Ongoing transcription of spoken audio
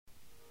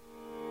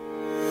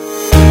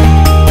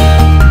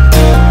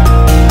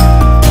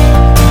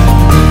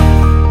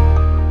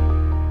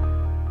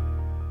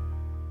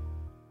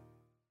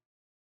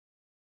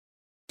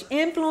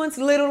influence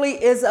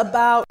literally is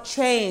about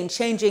change,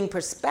 changing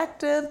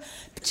perspective,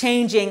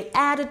 changing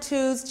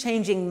attitudes,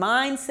 changing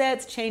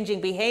mindsets,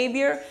 changing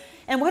behavior.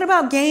 And what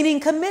about gaining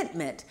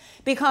commitment?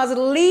 Because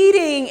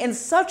leading in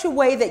such a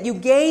way that you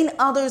gain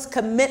others'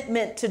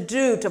 commitment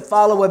to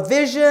follow a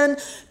vision,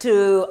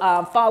 to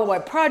follow a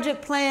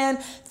project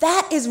plan,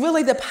 that is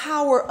really the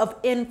power of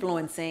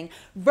influencing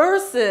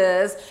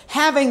versus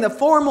having the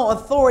formal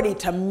authority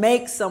to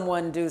make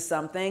someone do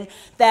something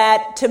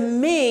that to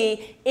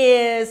me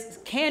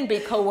can be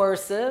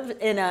coercive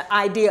in an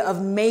idea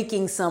of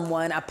making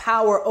someone a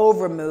power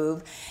over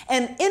move.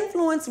 And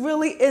influence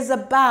really is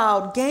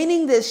about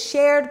gaining this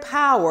shared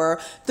power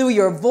through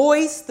your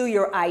voice, through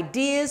your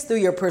ideas, through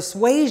your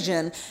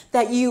persuasion,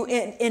 that you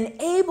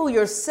enable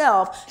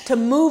yourself to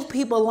move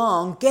people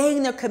along,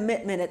 gain their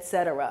commitment,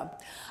 etc.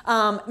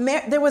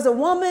 There was a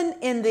woman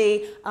in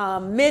the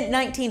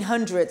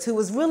mid-1900s who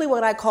was really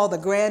what I call the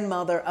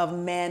grandmother of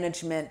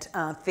management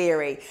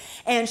theory.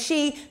 And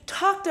she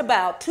talked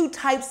about two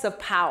types of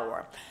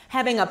power,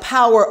 having a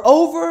power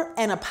over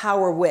and a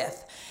power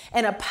with.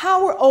 And a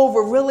power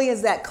over really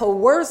is that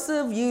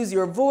coercive, use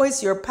your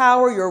voice, your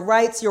power, your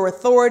rights, your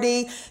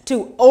authority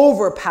to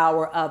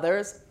overpower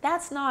others.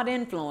 That's not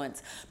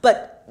influence.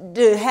 But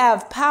to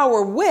have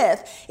power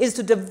with is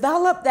to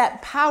develop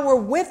that power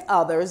with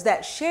others,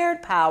 that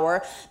shared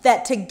power,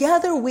 that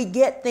together we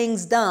get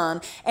things done.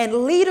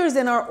 And leaders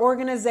in our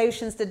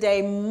organizations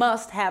today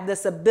must have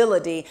this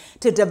ability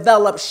to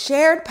develop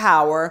shared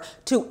power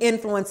to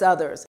influence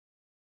others.